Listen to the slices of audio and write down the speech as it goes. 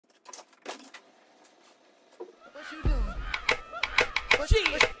What you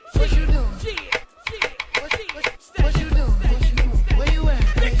doing? What you doing? Where you at?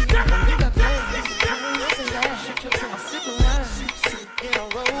 You got plans. I'm sipping wine in a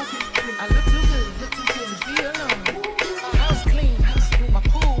robe. I look too good to be alone. My house clean, my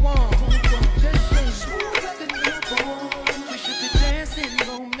pool warm. Just smooth like a newborn. We should be dancing,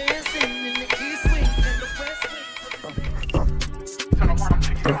 romancing in the east wing and the west wing.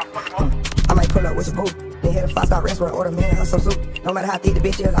 I might pull up with your boo. Then hit a 5-star restaurant, order me or some soup. No matter how thick the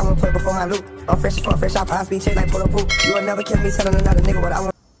bitch is, I won't play before my loop. I'm fresh as fuck, fresh out, high speed chase like pull up poop. You will never catch me telling another nigga what I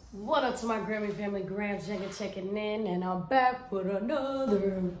want. What up to my Grammy family? Graham checking in, and I'm back with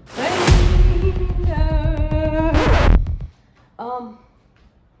another banger.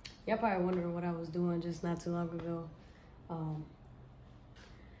 Y'all probably wondering what I was doing just not too long ago.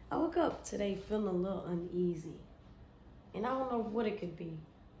 I woke up today feeling a little uneasy, and I don't know what it could be.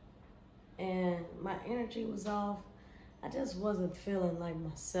 And my energy was off. I just wasn't feeling like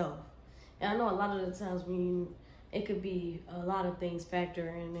myself. And I know a lot of the times it could be a lot of things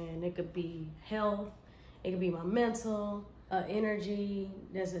factoring in. It could be health. It could be my mental energy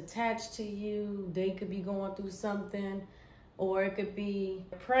that's attached to you. They could be going through something. Or it could be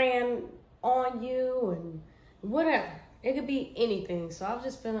preying on you and whatever. It could be anything. So I was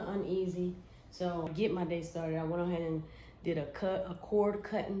just feeling uneasy. So to get my day started, I went ahead and did a cord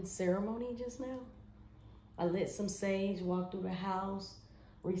cutting ceremony just now. I lit some sage, walked through the house,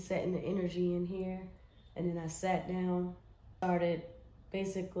 resetting the energy in here. And then I sat down, started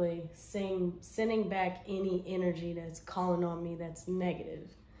basically sending back any energy that's calling on me that's negative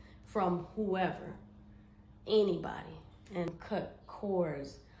from whoever, anybody, and cut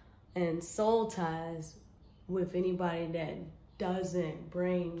cords and soul ties with anybody that doesn't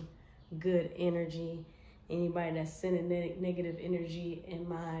bring good energy, anybody that's sending negative energy in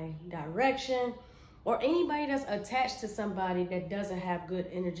my direction, or anybody that's attached to somebody that doesn't have good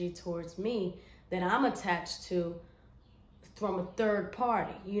energy towards me that I'm attached to from a third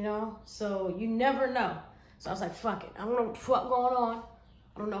party, you know? So you never know. So I was like, fuck it. I don't know what's going on.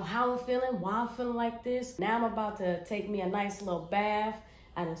 I don't know how I'm feeling, why I'm feeling like this. Now I'm about to take me a nice little bath.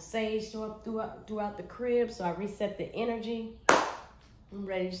 I done sage throughout the crib, so I reset the energy. I'm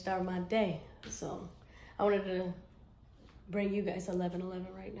ready to start my day. So I wanted to bring you guys 11:11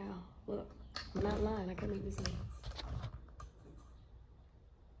 right now. Look, I'm not lying. I can make this in.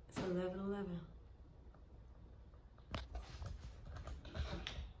 It's 11:11.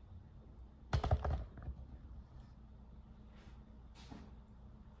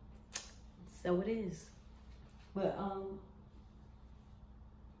 So it is. But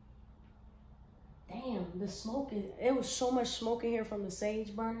damn, the smoke it was so much smoke in here from the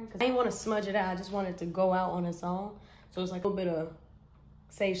sage burning. Cause I didn't want to smudge it out. I just wanted it to go out on its own. So it's like a little bit of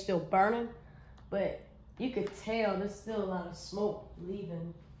sage still burning, but you could tell there's still a lot of smoke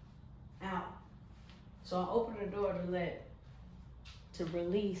leaving out. So I opened the door to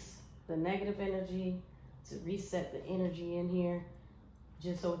release the negative energy, to reset the energy in here,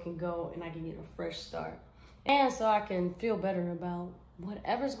 just so it can go and I can get a fresh start. And so I can feel better about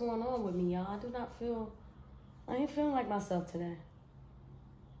whatever's going on with me, y'all. I ain't feeling like myself today.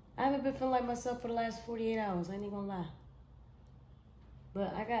 I haven't been feeling like myself for the last 48 hours, I ain't gonna lie.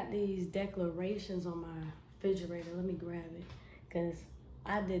 But I got these declarations on my refrigerator. Let me grab it, because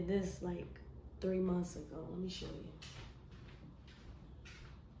I did this like 3 months ago. Let me show you.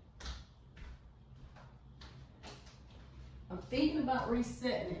 I'm thinking about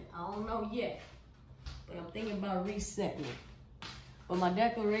resetting it. I don't know yet, but I'm thinking about resetting it. What my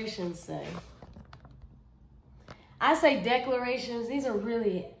declarations say. I say declarations. These are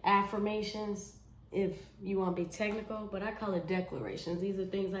really affirmations, if you want to be technical, but I call it declarations. These are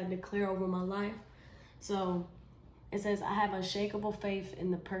things I declare over my life. So it says, I have unshakable faith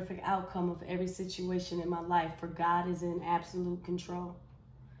in the perfect outcome of every situation in my life, for God is in absolute control.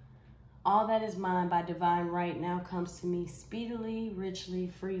 All that is mine by divine right now comes to me speedily, richly,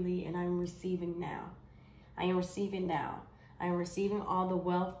 freely, and I'm receiving now. I am receiving now. I am receiving all the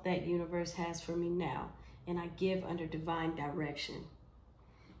wealth that universe has for me now, and I give under divine direction.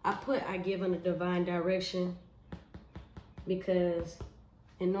 I give under divine direction because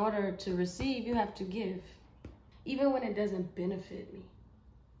in order to receive, you have to give, even when it doesn't benefit me.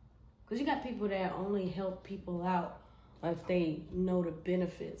 Because you got people that only help people out if they know the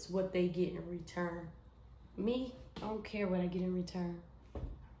benefits, what they get in return. Me, I don't care what I get in return.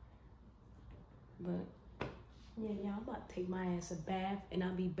 But yeah, y'all, I'm about to take my ass a bath and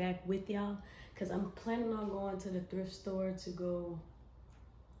I'll be back with y'all, because I'm planning on going to the thrift store to go.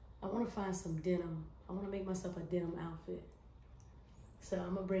 I want to find some denim. I want to make myself a denim outfit. So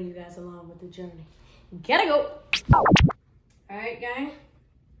I'm going to bring you guys along with the journey. Gotta go. All right, gang.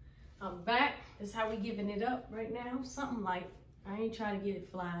 I'm back. This is how we giving it up right now. Something light. I ain't trying to get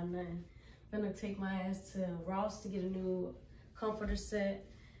it fly or nothing. I'm gonna take my ass to Ross to get a new comforter set.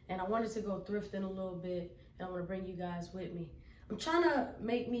 And I wanted to go thrifting a little bit. And I want to bring you guys with me. I'm trying to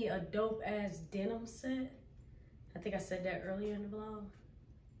make me a dope ass denim set. I think I said that earlier in the vlog.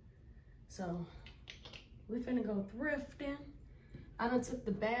 So we finna go thrifting. I done took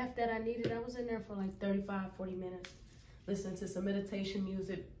the bath that I needed. I was in there for like 35, 40 minutes. Listening to some meditation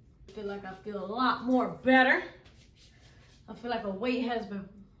music. I feel like I feel a lot more better. I feel like a weight has been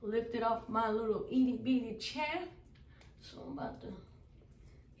lifted off my little itty bitty chair. So I'm about to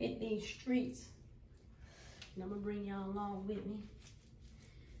hit these streets. And I'm gonna bring y'all along with me.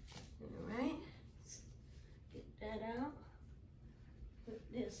 All right, get that out. Put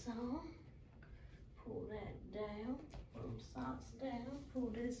this on. Pull that down. Pull them socks down. Pull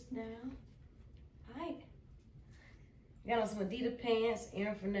this down. All right. Got on some Adidas pants,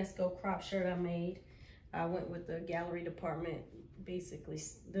 Aaron Finesco crop shirt I made. I went with the gallery department, basically.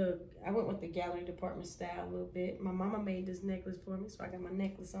 I went with the gallery department style a little bit. My mama made this necklace for me, so I got my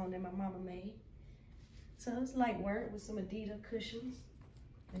necklace on that my mama made. So it's light work with some Adidas cushions.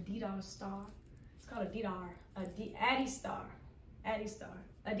 Adidas Star. It's called Addy Star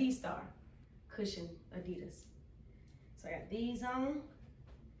cushion Adidas. So I got these on.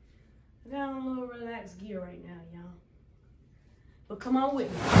 I got on a little relaxed gear right now, y'all. But come on with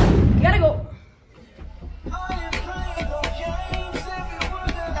me. Gotta go.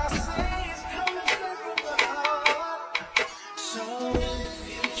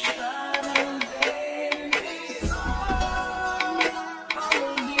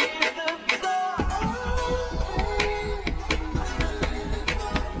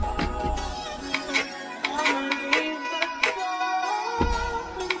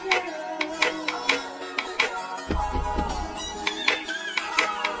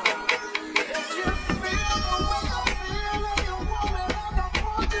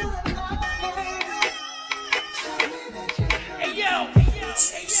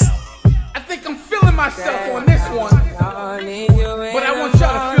 Myself on this one, but I want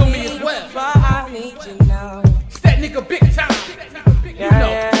y'all to feel me as well. It's that nigga big time, you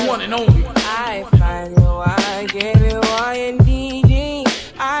know, one and only. I find you, I give you all you need.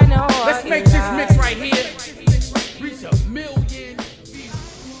 I know. Let's make this mix right here reach 1 million.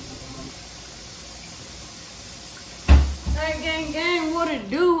 Hey, gang, what it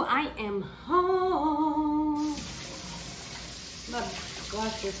do? I am home.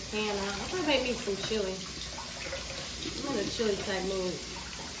 Wash this pan out. I'm gonna make me some chili. I'm in a chili type mood.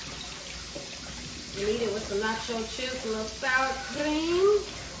 You need it with some nacho chips, a little sour cream,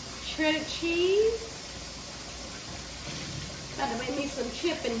 shredded cheese. Got to make me some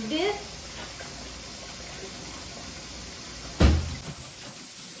chip and dip.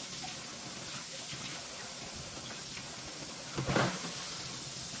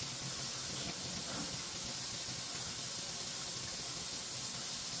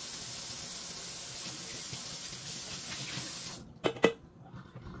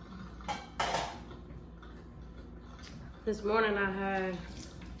 This morning I had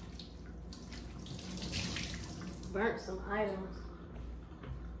burnt some items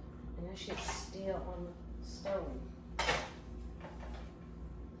and that shit's still on the stove. Let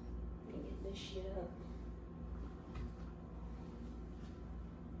me get this shit up.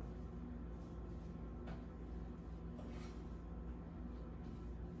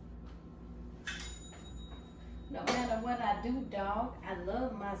 No matter what I do, dog, I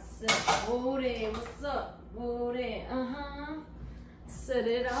love myself. Whoa there, what's up? Whoa there, Set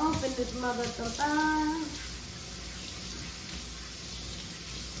it off in this motherfucker.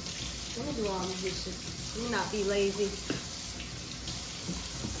 Let me do all these dishes. Let me not be lazy.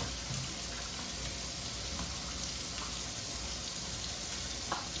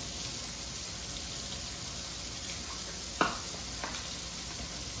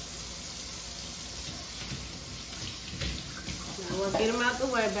 Get them out the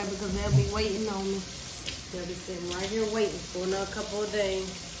way, baby, because they'll be waiting on me. They'll be sitting right here waiting for another couple of days.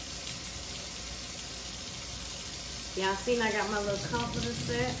 Y'all seen I got my little comforter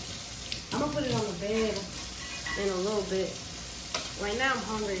set. I'm going to put it on the bed in a little bit. Right now I'm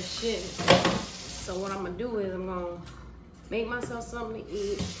hungry as shit. So what I'm going to do is I'm going to make myself something to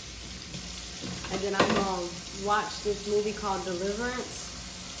eat. And then I'm going to watch this movie called Deliverance,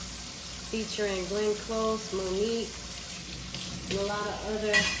 featuring Glenn Close, Monique, and a lot of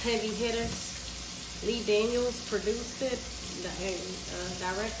other heavy hitters. Lee Daniels produced it,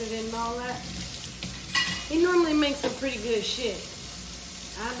 directed it and all that. He normally makes some pretty good shit.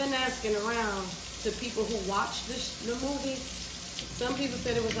 I've been asking around to people who watch the movie, Some people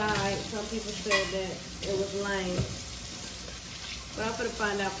said it was alright. Some people said that it was lame. But I'm gonna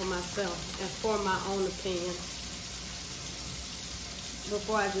find out for myself and form my own opinion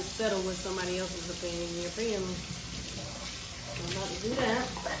before I just settle with somebody else's opinion. You feel me? I'm about to do that.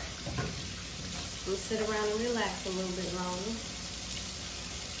 I'm gonna sit around and relax a little bit longer.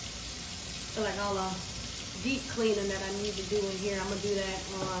 Feel like all the deep cleaning that I need to do in here, I'm gonna do that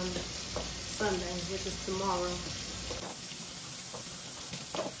on Sunday, which is tomorrow.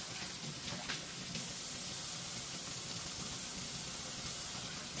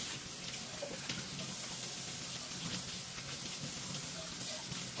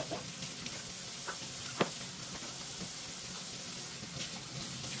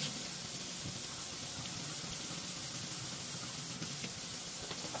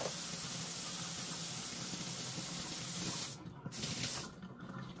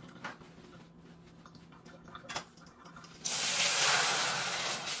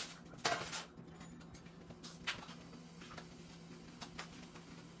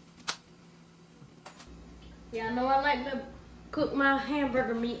 Yeah, I know I like to cook my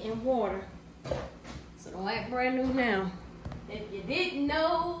hamburger meat in water. So don't act brand new now. If you didn't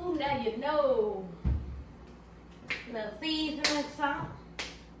know, now you know. Little seasoning salt.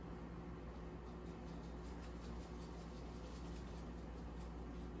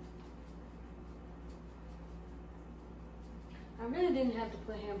 I really didn't have to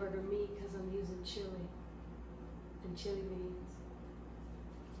put hamburger meat because I'm using chili and chili beans.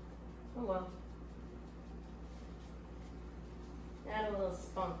 Oh well. Add a little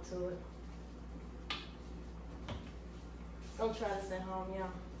spunk to it. Don't try this at home, y'all.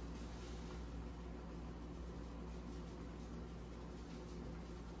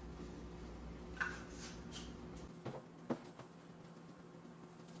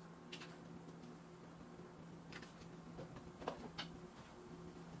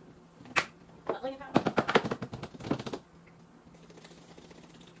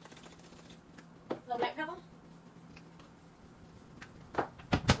 Little black pepper.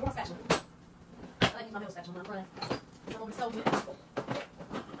 More spatula. I like to use my middle spatula when I'm running. I'm gonna be so good.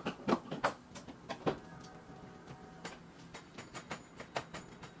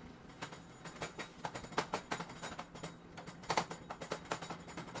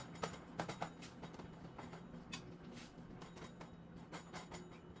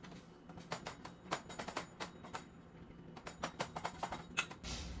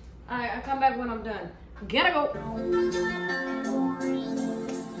 Alright, I'll come back when I'm done. Gotta go.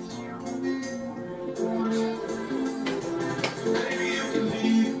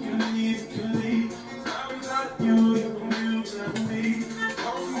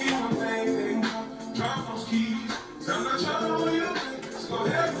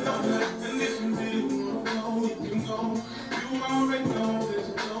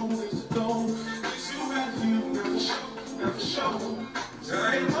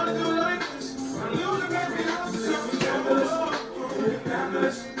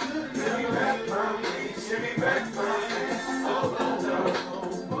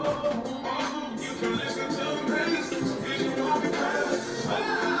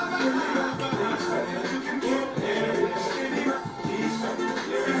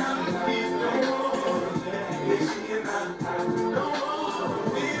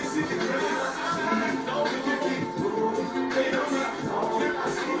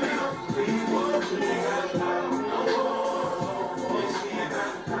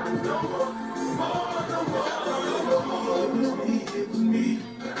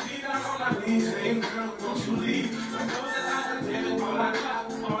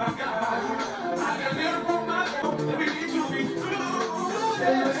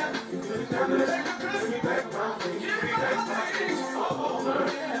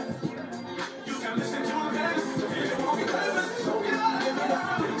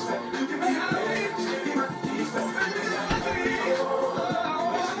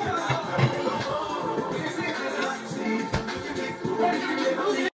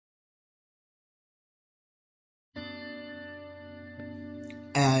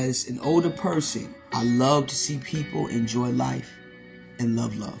 As an older person, I love to see people enjoy life and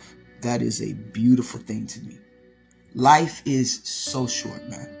love love. That is a beautiful thing to me. Life is so short,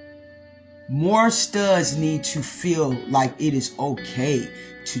 man. More studs need to feel like it is okay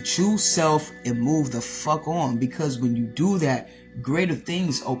to choose self and move the fuck on, because when you do that, greater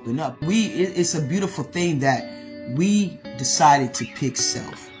things open up. It's a beautiful thing that we decided to pick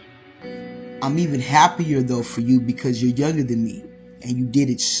self. I'm even happier though for you because you're younger than me and you did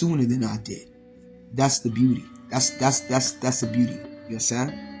it sooner than I did. That's the beauty. That's the beauty. You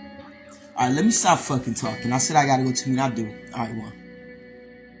understand? Alright, let me stop fucking talking. I said I gotta go to meet. I do. Alright, one.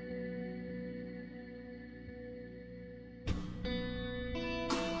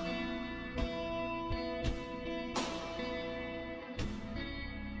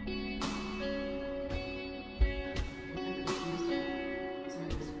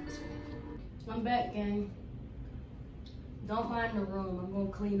 I'm back, gang. Don't mind the room. I'm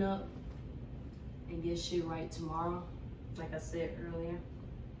gonna clean up and get shit right tomorrow. Like I said earlier,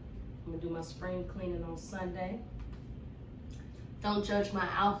 I'm gonna do my spring cleaning on Sunday. Don't judge my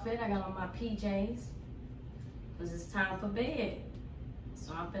outfit. I got on my PJs because it's time for bed.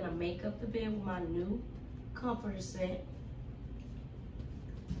 So I'm gonna make up the bed with my new comforter set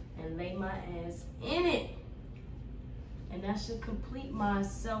and lay my ass in it. And that should complete my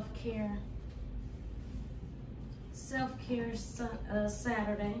self-care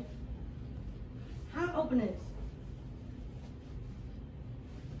Saturday. How I open it?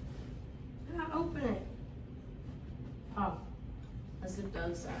 How I open it? Oh, I zip the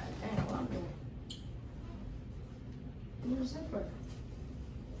other side. Damn, what I'm doing? No zipper.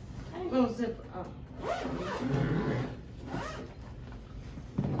 Ain't no zipper. Oh.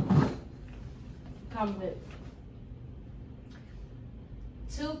 Come with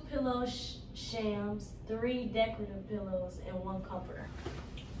 2 pillow shams, 3 decorative pillows, and 1 comforter.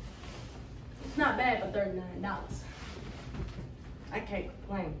 It's not bad for $39. I can't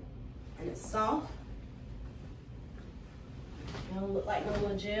complain. And it's soft. It don't look like no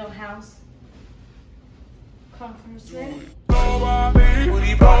little jailhouse comforter set.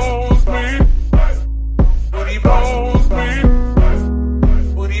 Booty bones me. Booty bones me.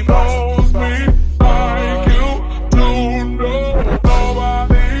 Booty bones me. Like you do know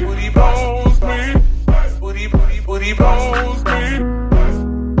nobody. Booty bones me. Booty bones me.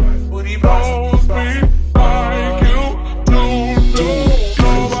 Booty bones me. Like you do know nobody.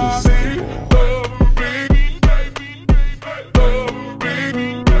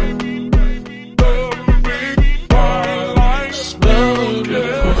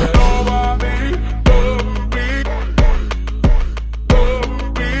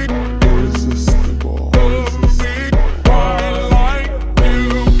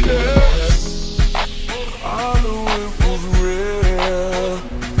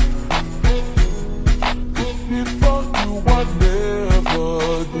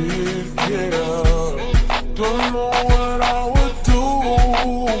 Don't know what I would do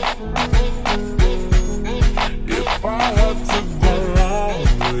if I had to go on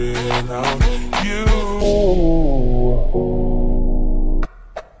without you.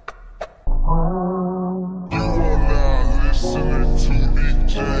 You are now listening to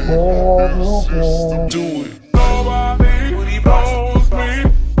DJ System. Do it. Nobody booty bones me.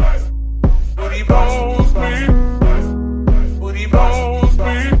 Booty bones me. Booty bones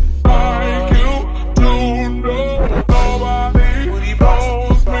me. Like you do know nobody. Booty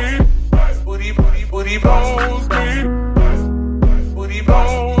bones me. Booty bones me. Booty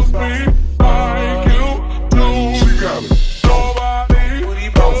bones me. Like you do. She got it. Nobody. Booty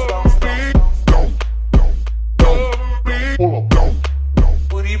bones me. Don't me. Hold up. Don't.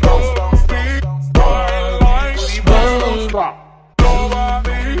 Booty bones me. I like booty bones. Stop.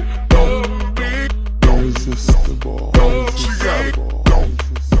 Nobody. Irresistible. She got it.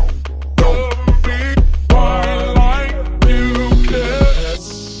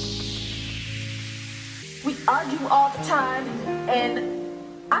 We argue all the time, and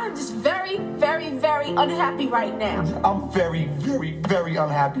I'm just very, very, very unhappy right now. I'm very, very, very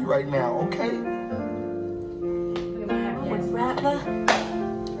unhappy right now, okay? I would rather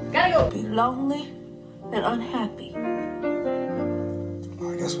be lonely than unhappy.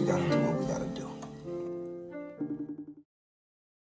 I guess we gotta do what we gotta do.